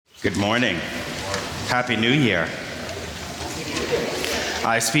Good morning. Happy New Year.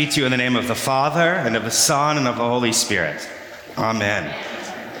 I speak to you in the name of the Father, and of the Son, and of the Holy Spirit. Amen.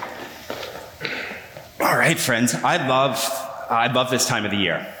 All right, friends, I love this time of the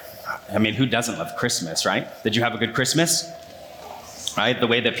year. I mean, who doesn't love Christmas, right? Did you have a good Christmas? Right? The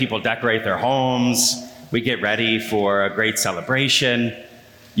way that people decorate their homes, we get ready for a great celebration.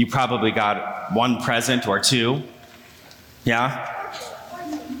 You probably got one present or two. Yeah?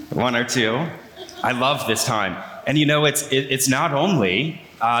 One or two. I love this time. And you know, it's not only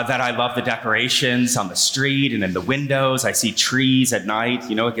that I love the decorations on the street and in the windows. I see trees at night.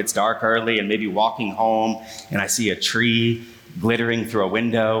 You know, it gets dark early and maybe walking home and I see a tree glittering through a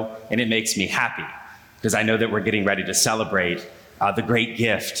window and it makes me happy because I know that we're getting ready to celebrate the great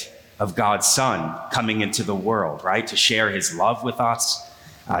gift of God's Son coming into the world, right? To share his love with us,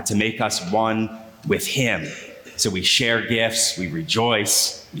 to make us one with him. So we share gifts, we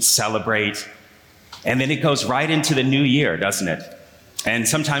rejoice, we celebrate, and then it goes right into the new year, doesn't it? And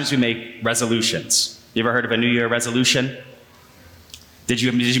sometimes we make resolutions. You ever heard of a New Year resolution? Did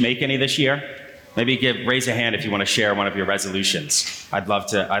you make any this year? Maybe raise a hand if you want to share one of your resolutions. I'd love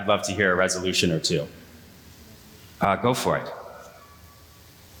to hear a resolution or two. Go for it.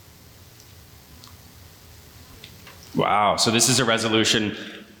 Wow, so this is a resolution.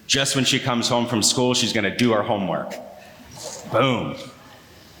 Just when she comes home from school, she's going to do her homework. Boom.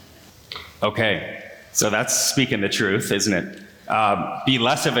 Okay, so that's speaking the truth, isn't it? Be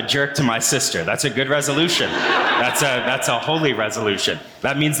less of a jerk to my sister. That's a good resolution. That's a holy resolution.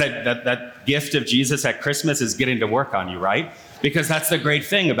 That means that gift of Jesus at Christmas is getting to work on you, right? Because that's the great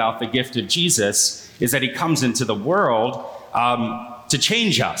thing about the gift of Jesus, is that he comes into the world to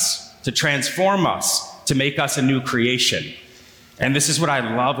change us, to transform us, to make us a new creation. And this is what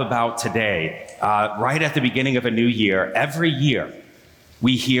I love about today. Right at the beginning of a new year, every year,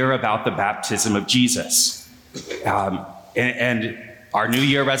 we hear about the baptism of Jesus. And our New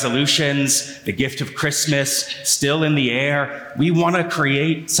Year resolutions, the gift of Christmas, still in the air. We want to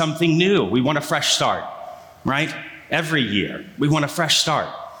create something new. We want a fresh start, right? Every year, we want a fresh start.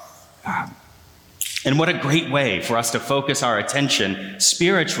 And what a great way for us to focus our attention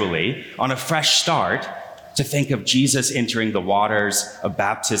spiritually on a fresh start, to think of Jesus entering the waters of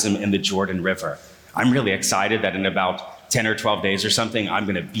baptism in the Jordan River. I'm really excited that in about 10 or 12 days or something, I'm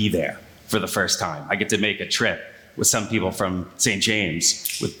going to be there for the first time. I get to make a trip with some people from St.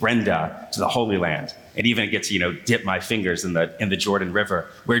 James, with Brenda, to the Holy Land, and even get to, dip my fingers in the Jordan River,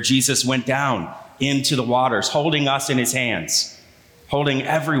 where Jesus went down into the waters, holding us in his hands, holding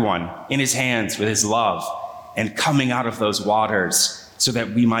everyone in his hands with his love, and coming out of those waters so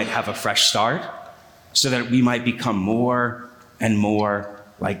that we might have a fresh start, so that we might become more and more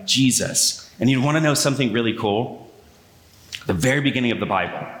like Jesus. And you want to know something really cool? The very beginning of the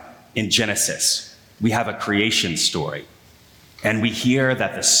Bible, in Genesis, we have a creation story. And we hear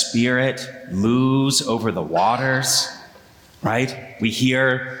that the Spirit moves over the waters, right? We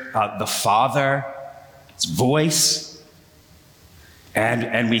hear the Father's voice,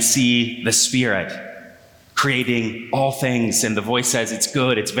 and we see the Spirit creating all things, and the voice says, "It's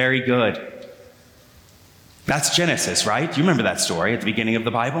good, it's very good." That's Genesis, right? Do you remember that story at the beginning of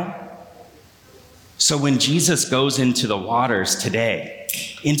the Bible? So when Jesus goes into the waters today,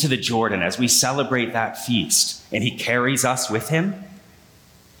 into the Jordan, as we celebrate that feast, and he carries us with him,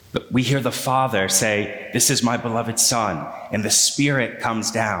 we hear the Father say, "This is my beloved Son," and the Spirit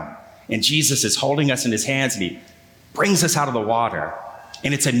comes down, and Jesus is holding us in his hands, and he brings us out of the water,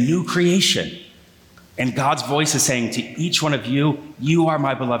 and it's a new creation. And God's voice is saying to each one of you, "You are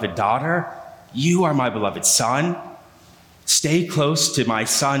my beloved daughter. You are my beloved son. Stay close to my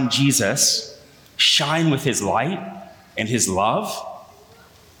son, Jesus. Shine with his light and his love.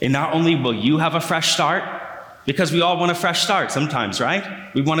 And not only will you have a fresh start, because we all want a fresh start sometimes,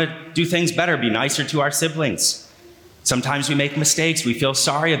 right? We want to do things better, be nicer to our siblings. Sometimes we make mistakes. We feel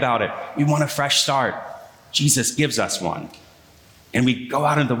sorry about it. We want a fresh start. Jesus gives us one. And we go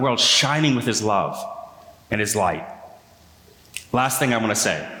out into the world shining with his love and his light. Last thing I want to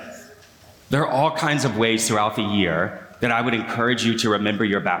say. There are all kinds of ways throughout the year that I would encourage you to remember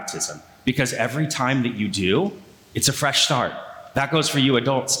your baptism, because every time that you do, it's a fresh start. That goes for you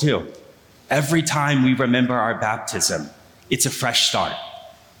adults too. Every time we remember our baptism, it's a fresh start.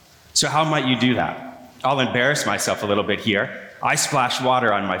 So how might you do that? I'll embarrass myself a little bit here. I splash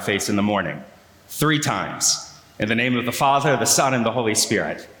water on my face in the morning 3 times in the name of the Father, the Son, and the Holy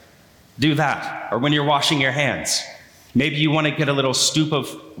Spirit. Do that. Or when you're washing your hands, maybe you want to get a little stoop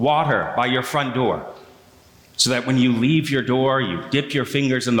of water by your front door so that when you leave your door, you dip your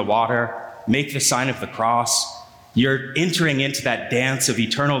fingers in the water, make the sign of the cross, You're entering into that dance of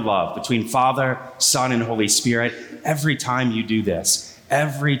eternal love between Father, Son, and Holy Spirit every time you do this.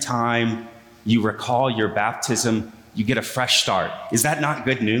 Every time you recall your baptism, you get a fresh start. Is that not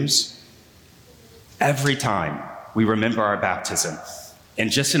good news? Every time we remember our baptism. And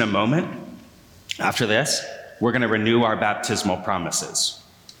just in a moment, after this, we're going to renew our baptismal promises.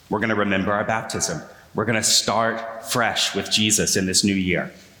 We're going to remember our baptism. We're going to start fresh with Jesus in this new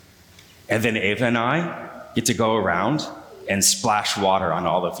year. And then Ava and I get to go around and splash water on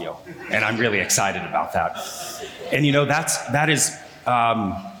all of you. And I'm really excited about that. And you know, that's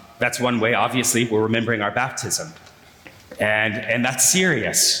one way, obviously, we're remembering our baptism. And that's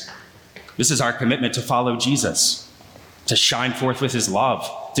serious. This is our commitment to follow Jesus, to shine forth with his love,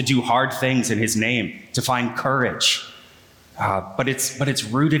 to do hard things in his name, to find courage. But it's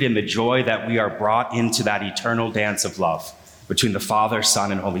rooted in the joy that we are brought into that eternal dance of love between the Father,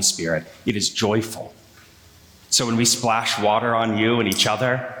 Son, and Holy Spirit. It is joyful. So when we splash water on you and each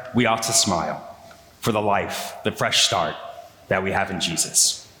other, we ought to smile for the life, the fresh start that we have in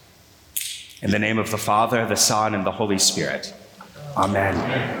Jesus. In the name of the Father, the Son, and the Holy Spirit.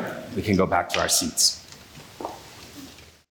 Amen. We can go back to our seats.